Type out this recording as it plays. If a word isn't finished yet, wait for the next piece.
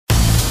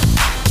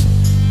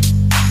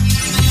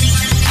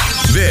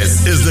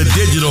This is the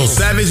Digital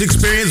Savage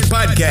Experience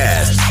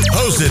Podcast,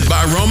 hosted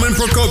by Roman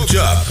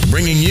Prokopchuk,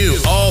 bringing you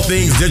all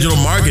things digital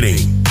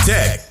marketing,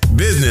 tech,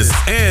 business,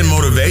 and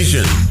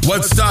motivation.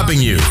 What's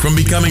stopping you from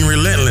becoming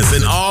relentless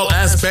in all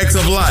aspects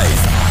of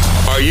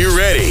life? Are you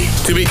ready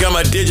to become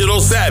a digital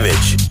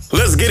savage?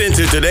 Let's get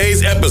into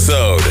today's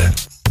episode.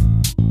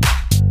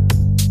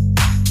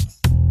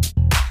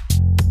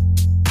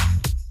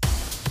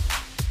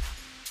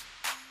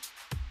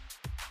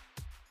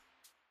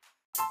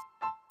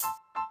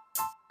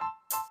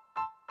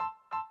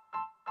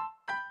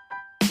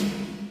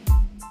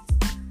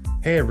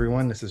 Hey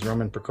everyone, this is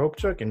Roman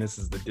Prokopchuk, and this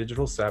is the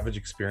Digital Savage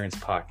Experience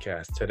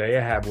Podcast. Today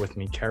I have with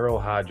me Carol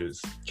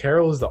Hodges.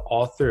 Carol is the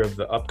author of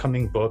the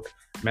upcoming book,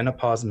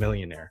 Menopause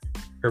Millionaire.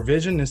 Her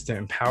vision is to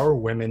empower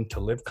women to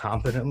live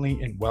confidently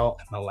and well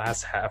in the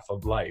last half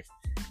of life,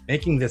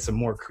 making this a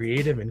more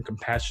creative and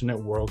compassionate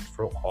world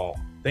for all.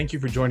 Thank you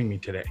for joining me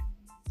today.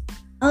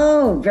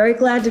 Oh, very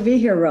glad to be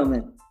here,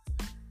 Roman.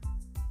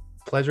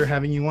 Pleasure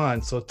having you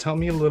on. So tell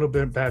me a little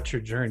bit about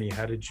your journey.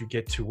 How did you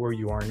get to where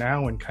you are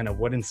now, and kind of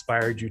what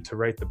inspired you to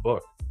write the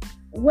book?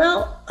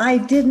 Well, I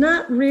did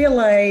not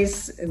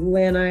realize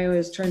when I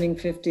was turning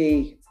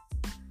 50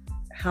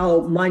 how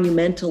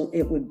monumental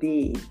it would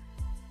be.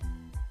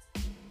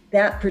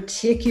 That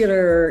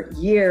particular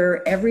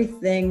year,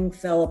 everything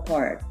fell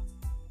apart.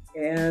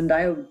 And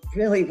I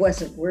really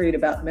wasn't worried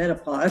about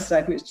menopause.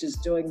 I was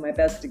just doing my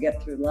best to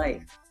get through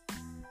life.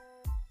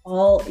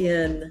 All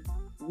in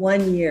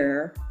 1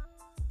 year.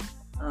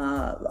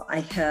 I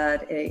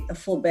had a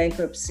full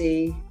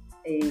bankruptcy,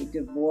 a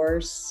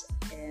divorce,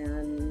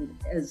 and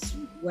as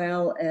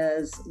well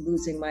as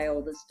losing my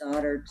oldest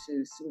daughter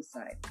to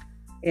suicide.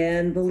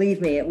 And believe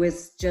me, it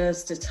was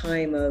just a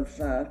time of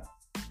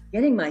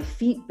getting my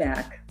feet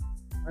back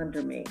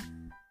under me.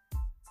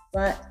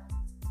 But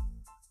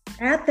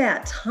at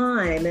that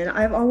time, and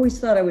I've always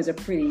thought I was a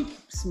pretty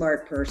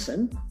smart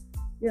person,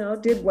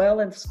 did well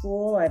in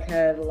school. I've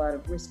had a lot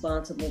of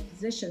responsible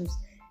positions,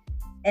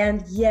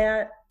 and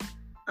yet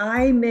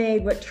I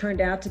made what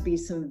turned out to be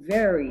some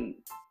very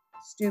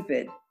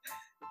stupid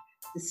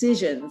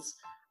decisions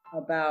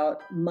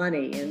about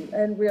money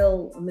and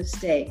real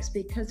mistakes,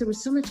 because there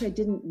was so much I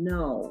didn't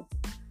know.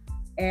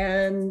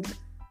 And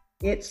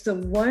it's the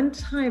one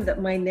time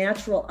that my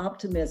natural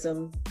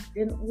optimism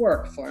didn't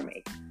work for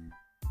me,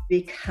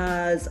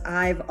 because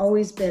I've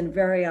always been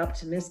very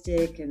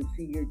optimistic and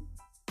figured,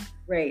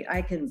 great,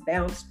 I can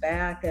bounce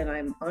back and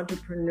I'm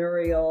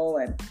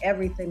entrepreneurial and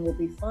everything will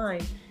be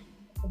fine.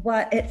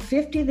 But at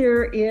 50,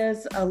 there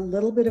is a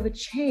little bit of a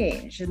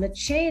change. And the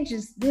change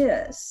is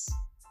this,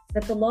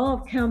 that the law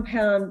of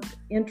compound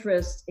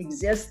interest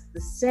exists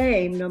the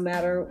same no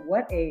matter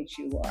what age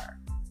you are.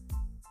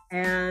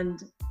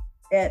 And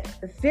at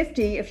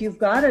 50, if you've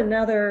got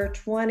another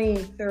 20,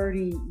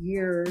 30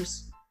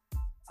 years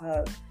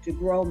to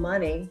grow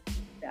money,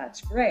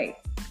 that's great.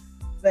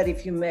 But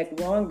if you make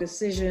wrong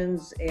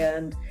decisions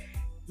and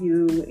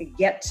you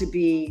get to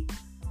be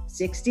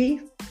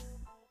 60,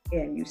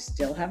 and you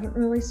still haven't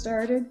really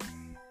started,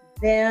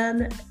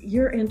 then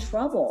you're in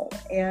trouble.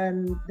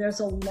 And there's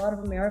a lot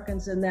of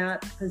Americans in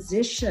that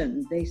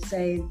position. They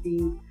say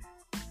the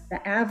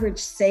average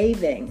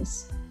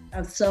savings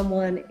of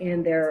someone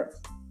in their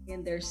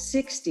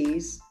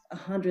 60s,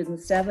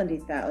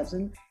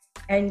 $170,000,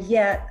 and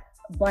yet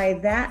by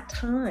that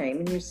time,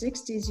 in your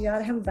 60s, you ought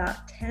to have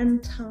about 10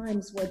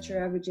 times what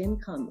your average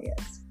income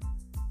is.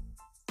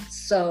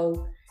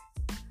 So,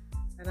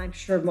 and I'm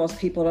sure most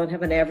people don't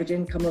have an average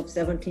income of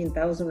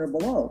 $17,000 or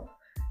below.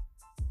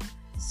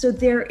 So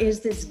there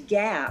is this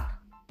gap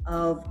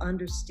of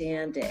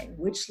understanding,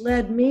 which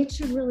led me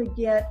to really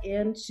get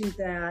into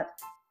that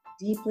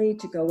deeply,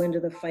 to go into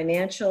the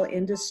financial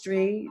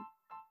industry,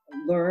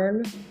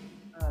 learn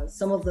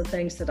some of the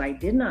things that I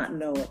did not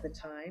know at the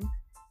time,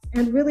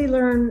 and really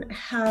learn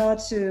how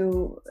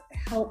to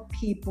help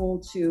people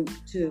to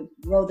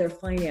grow their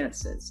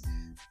finances.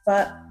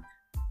 But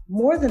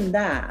more than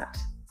that,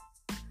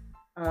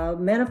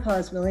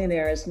 Menopause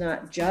Millionaire is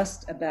not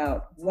just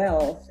about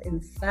wealth. In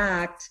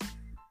fact,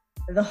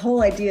 the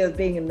whole idea of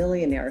being a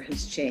millionaire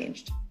has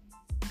changed.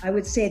 I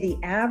would say the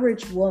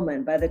average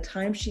woman, by the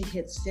time she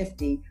hits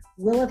 50,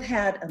 will have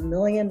had $1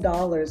 million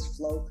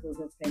flow through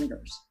her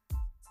fingers.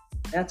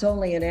 That's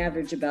only an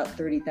average about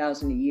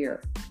 $30,000 a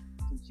year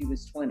since she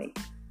was 20.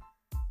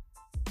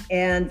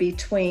 And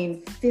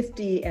between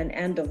 50 and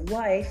end of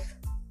life,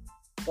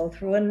 go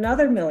through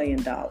another $1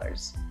 million.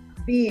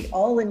 Be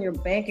all in your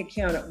bank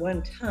account at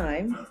one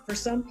time. For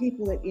some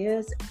people it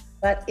is,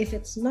 but if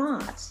it's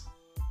not,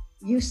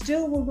 you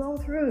still will go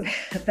through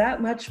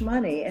that much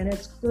money, and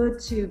it's good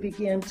to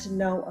begin to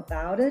know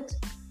about it,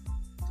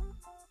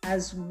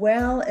 as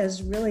well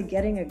as really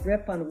getting a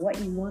grip on what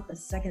you want the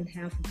second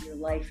half of your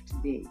life to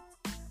be,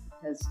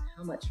 because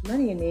how much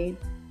money you need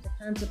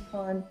depends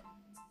upon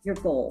your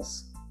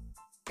goals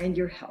and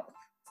your health.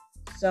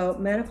 So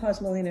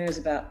Menopause Millionaire is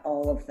about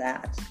all of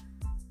that.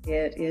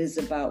 It is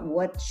about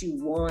what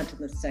you want in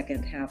the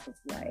second half of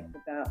life,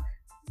 about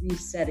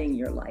resetting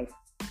your life.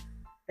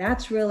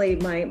 That's really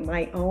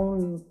my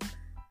own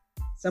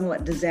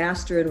somewhat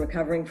disaster and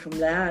recovering from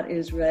that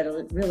is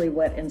really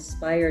what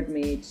inspired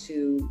me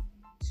to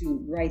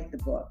write the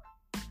book.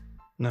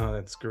 No,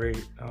 that's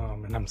great.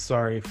 And I'm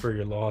sorry for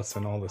your loss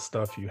and all the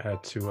stuff you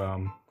had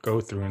to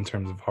go through in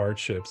terms of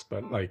hardships.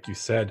 But like you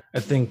said, I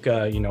think,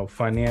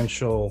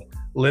 financial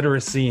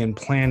literacy and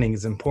planning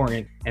is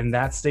important in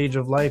that stage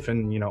of life.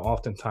 And,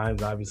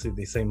 oftentimes, obviously,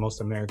 they say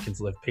most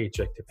Americans live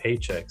paycheck to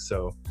paycheck.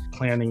 So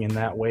planning in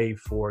that way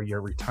for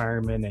your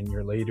retirement and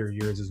your later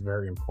years is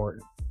very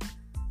important.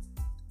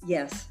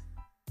 Yes.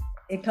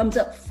 It comes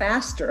up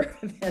faster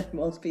than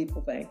most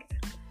people think.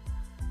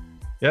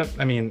 Yep.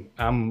 I mean,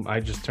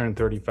 I just turned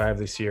 35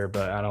 this year,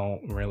 but I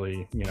don't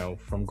really,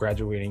 from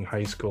graduating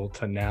high school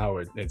to now,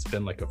 it's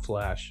been like a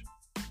flash.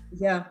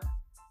 Yeah.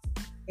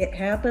 It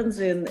happens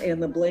in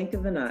the blink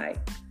of an eye.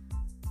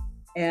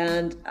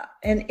 And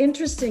an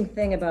interesting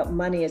thing about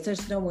money is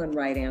there's no one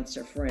right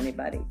answer for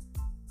anybody.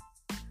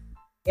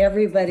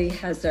 Everybody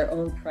has their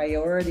own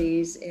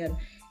priorities.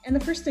 And the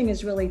first thing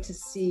is really to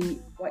see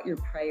what your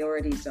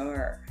priorities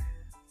are.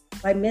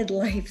 By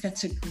midlife,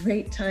 that's a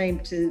great time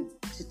to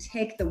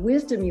take the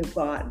wisdom you've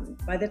gotten.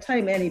 By the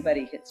time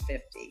anybody hits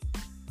 50,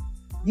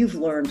 you've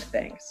learned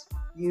things.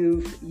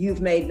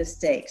 You've made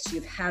mistakes.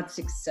 You've had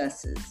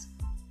successes.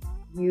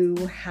 You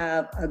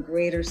have a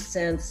greater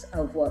sense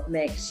of what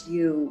makes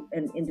you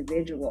an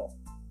individual.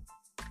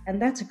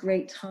 And that's a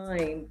great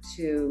time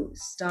to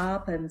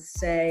stop and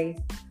say,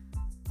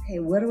 hey,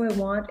 what do I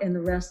want in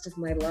the rest of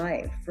my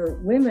life?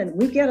 For women,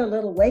 we get a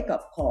little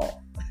wake-up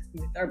call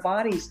with our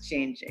bodies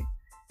changing.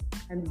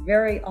 And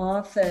very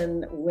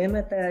often, women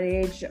at that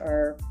age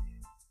are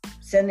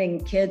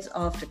sending kids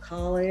off to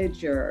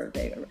college, or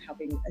they are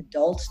having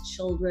adult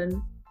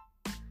children.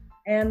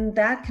 And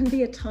that can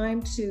be a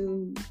time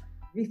to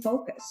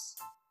refocus,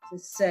 to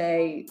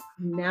say,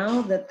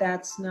 now that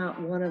that's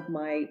not one of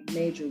my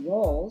major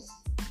roles,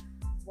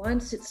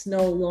 once it's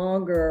no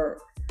longer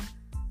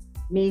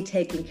me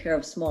taking care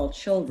of small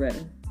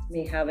children,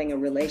 me having a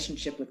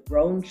relationship with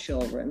grown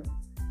children,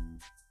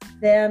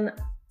 then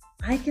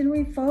I can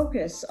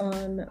refocus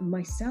on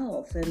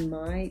myself and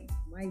my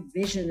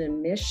vision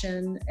and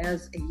mission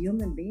as a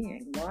human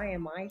being. Why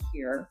am I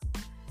here?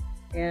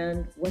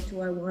 And what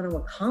do I want to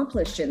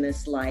accomplish in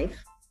this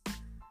life?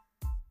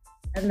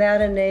 And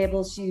that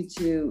enables you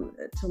to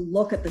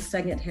look at the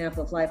second half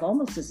of life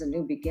almost as a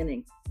new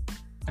beginning.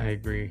 I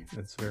agree.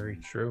 That's very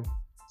true.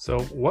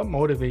 So what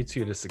motivates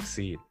you to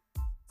succeed?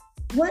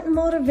 What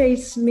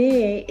motivates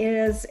me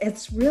is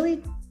it's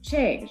really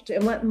changed.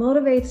 And what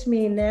motivates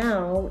me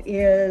now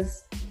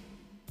is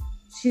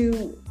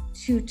to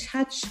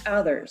touch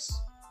others.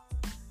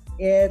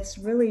 It's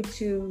really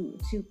to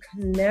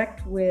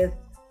connect with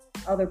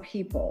other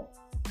people.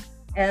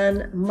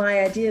 And my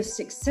idea of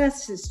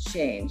success has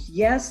changed.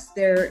 Yes,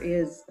 there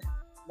is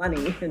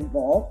money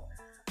involved,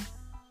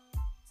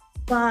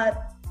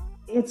 but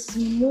it's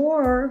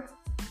more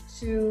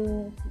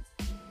to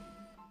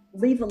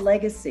leave a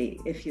legacy,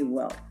 if you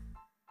will.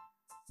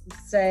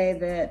 Say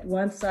that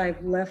once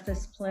I've left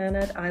this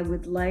planet, I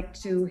would like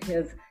to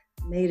have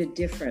made a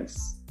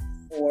difference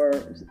for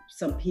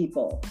some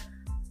people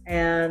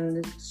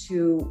and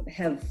to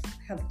have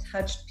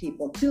touched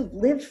people, to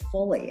live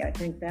fully. I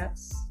think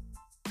that's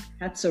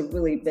a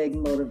really big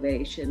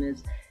motivation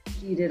is,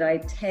 gee, did I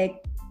take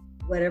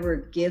whatever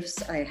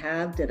gifts I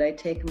have, did I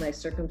take my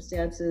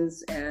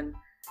circumstances and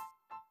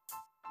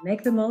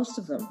make the most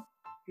of them?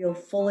 Feel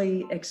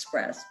fully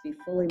expressed, be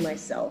fully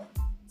myself.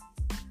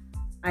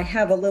 I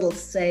have a little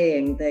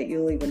saying that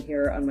you'll even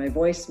hear on my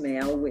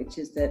voicemail, which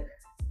is that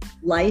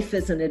life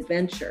is an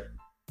adventure.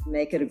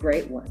 Make it a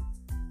great one.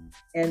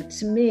 And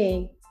to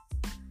me,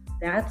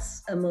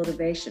 that's a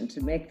motivation,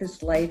 to make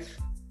this life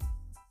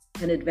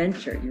an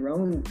adventure, your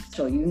own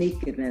so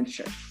unique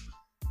adventure.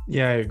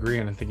 Yeah, I agree.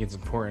 And I think it's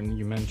important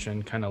you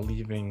mentioned kind of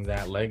leaving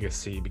that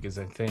legacy, because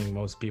I think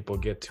most people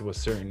get to a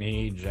certain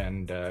age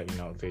and,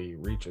 they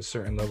reach a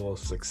certain level of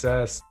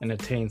success and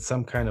attain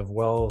some kind of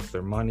wealth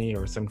or money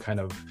or some kind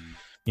of,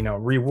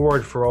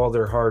 reward for all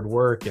their hard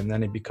work. And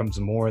then it becomes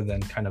more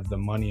than kind of the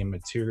money and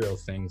material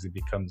things. It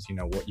becomes,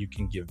 what you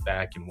can give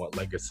back and what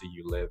legacy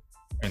you live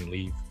and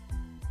leave.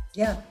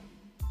 Yeah.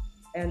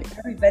 And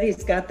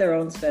everybody's got their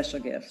own special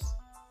gifts.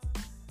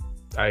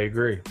 I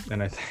agree.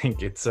 And I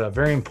think it's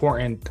very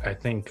important. I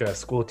think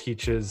school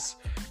teaches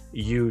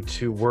you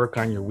to work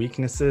on your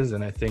weaknesses.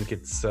 And I think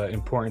it's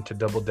important to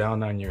double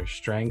down on your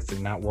strengths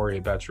and not worry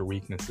about your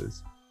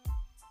weaknesses.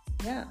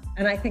 Yeah.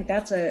 And I think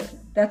that's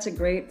a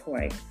great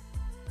point.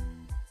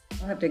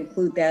 I'll have to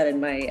include that in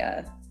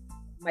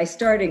my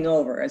starting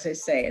over. As I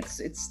say,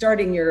 it's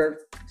starting your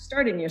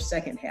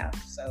second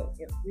half. So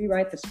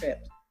rewrite the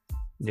script.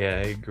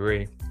 Yeah, I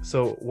agree.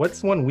 So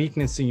what's one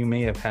weakness that you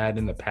may have had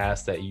in the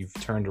past that you've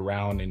turned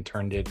around and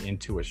turned it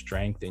into a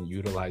strength and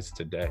utilized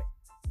today?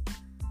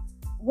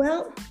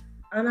 Well,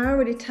 and I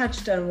already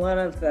touched on one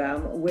of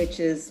them,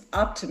 which is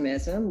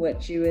optimism,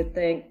 which you would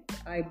think,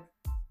 I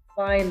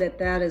find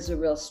that is a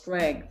real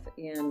strength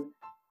in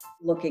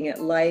looking at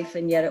life.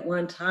 And yet at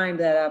one time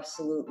that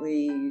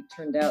absolutely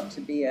turned out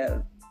to be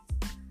a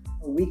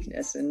a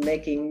weakness and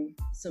making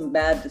some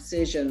bad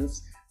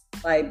decisions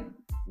by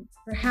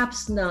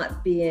perhaps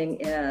not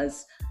being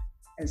as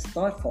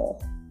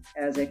thoughtful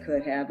as I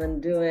could have,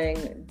 and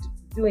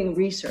doing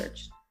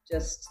research,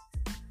 just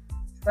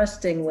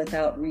trusting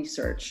without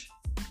research.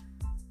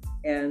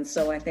 And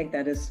so I think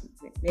that is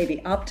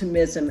maybe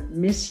optimism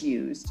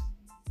misused,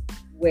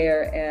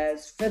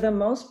 whereas for the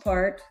most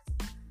part,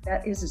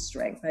 that is a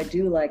strength. I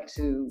do like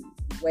to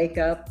wake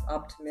up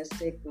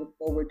optimistic, look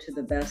forward to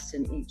the best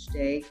in each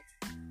day,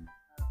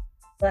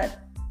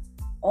 but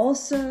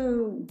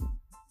also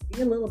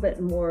be a little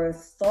bit more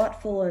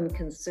thoughtful and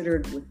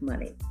considered with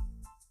money.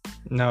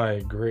 No, I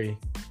agree.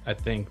 I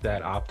think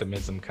that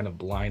optimism, kind of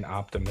blind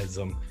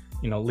optimism,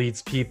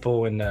 leads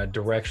people in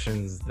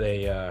directions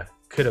they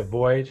could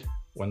avoid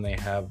when they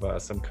have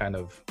some kind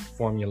of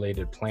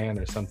formulated plan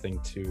or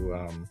something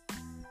to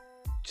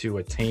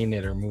attain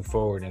it or move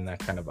forward in that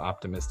kind of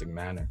optimistic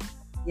manner.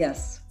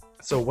 Yes.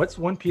 So what's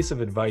one piece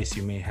of advice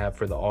you may have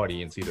for the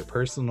audience, either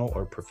personal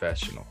or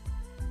professional?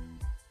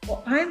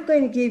 Well, I'm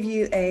going to give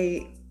you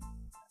a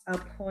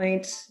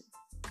point.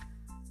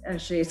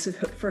 Actually, it's the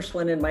first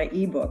one in my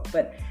ebook,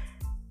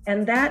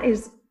 and that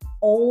is,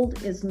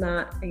 old is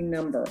not a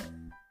number.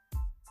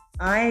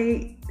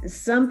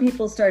 Some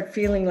people start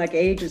feeling like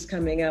age is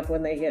coming up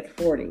when they hit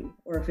 40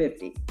 or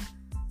 50.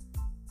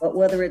 But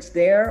whether it's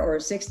there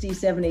or 60,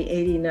 70,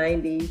 80,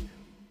 90,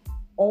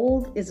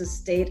 old is a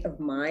state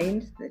of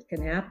mind that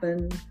can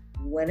happen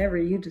whenever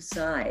you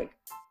decide.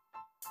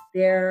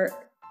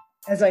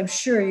 As I'm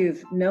sure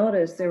you've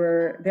noticed,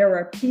 there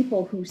are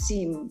people who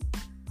seem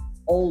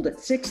old at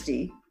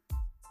 60,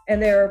 and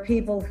there are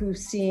people who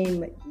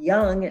seem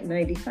young at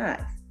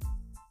 95.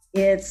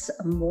 It's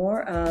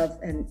more of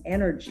an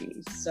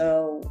energy.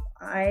 So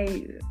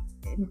I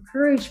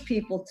encourage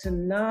people to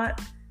not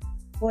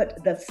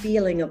put the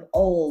feeling of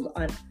old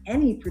on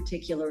any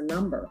particular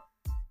number.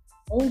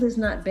 Old is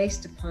not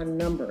based upon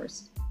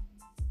numbers.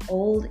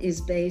 Old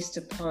is based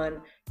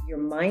upon your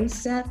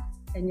mindset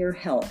and your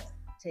health.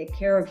 Take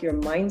care of your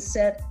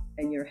mindset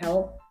and your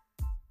health,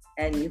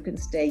 and you can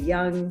stay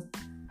young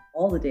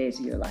all the days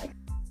of your life.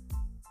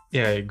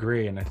 Yeah, I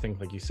agree. And I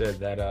think, like you said,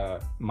 that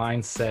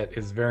mindset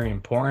is very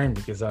important,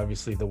 because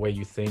obviously the way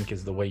you think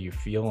is the way you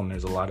feel. And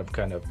there's a lot of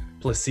kind of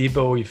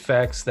placebo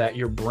effects that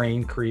your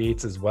brain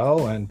creates as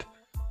well. And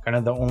kind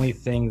of the only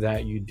thing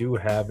that you do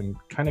have and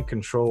kind of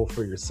control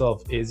for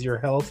yourself is your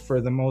health for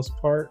the most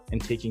part,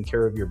 and taking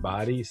care of your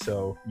body.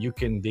 So you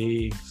can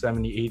be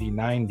 70, 80,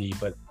 90,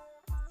 but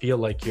feel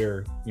like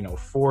you're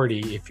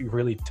 40 if you're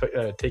really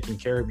taking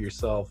care of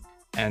yourself.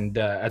 And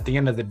at the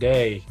end of the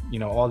day,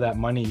 all that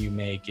money you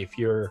make, if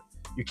you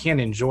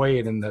can't enjoy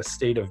it in the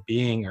state of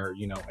being, or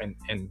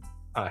in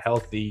a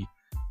healthy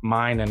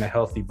mind and a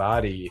healthy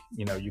body,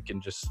 you can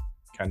just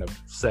kind of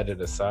set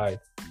it aside.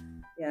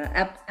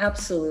 Yeah,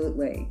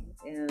 absolutely.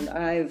 And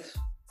I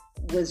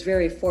was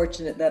very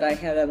fortunate that I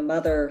had a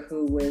mother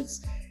who had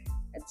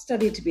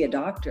studied to be a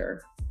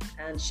doctor,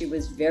 and she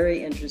was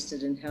very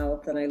interested in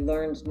health. And I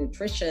learned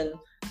nutrition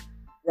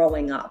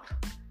growing up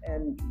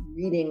and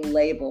reading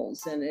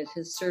labels, and it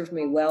has served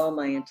me well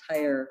my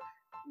entire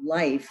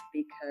life,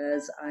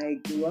 because I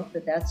grew up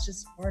that's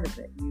just part of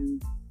it. You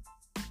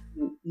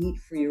eat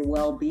for your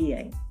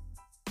well-being.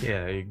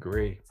 Yeah, I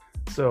agree.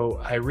 So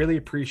I really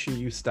appreciate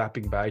you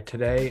stopping by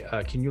today.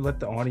 Can you let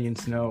the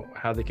audience know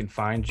how they can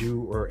find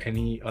you, or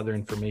any other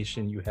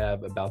information you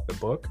have about the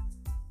book?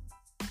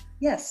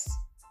 Yes.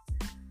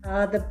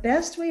 The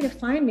best way to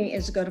find me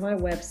is to go to my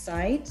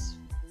website,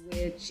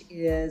 which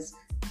is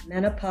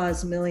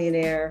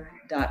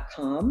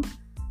menopausemillionaire.com.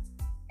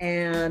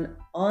 And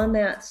on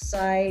that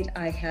site,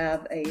 I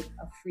have a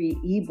free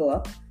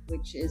ebook,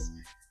 which is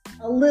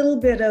a little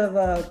bit of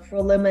a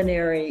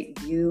preliminary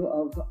view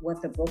of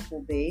what the book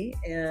will be.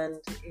 And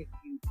if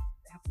you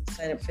happen to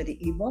sign up for the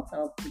ebook,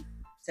 I'll be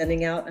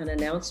sending out an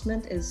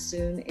announcement as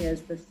soon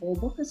as the full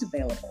book is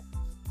available.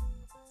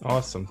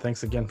 Awesome.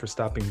 Thanks again for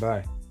stopping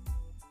by.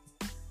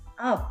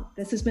 Oh,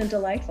 this has been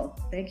delightful.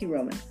 Thank you,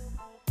 Roman.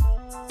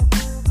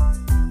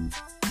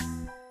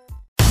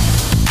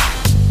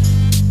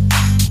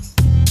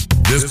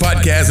 This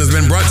podcast has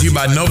been brought to you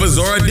by Nova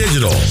Zora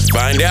Digital.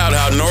 Find out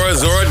how Nova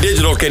Zora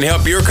Digital can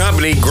help your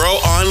company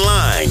grow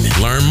online.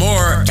 Learn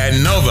more at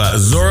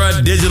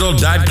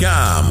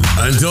novazoradigital.com.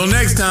 Until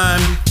next time,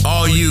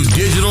 all you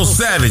digital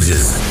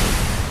savages.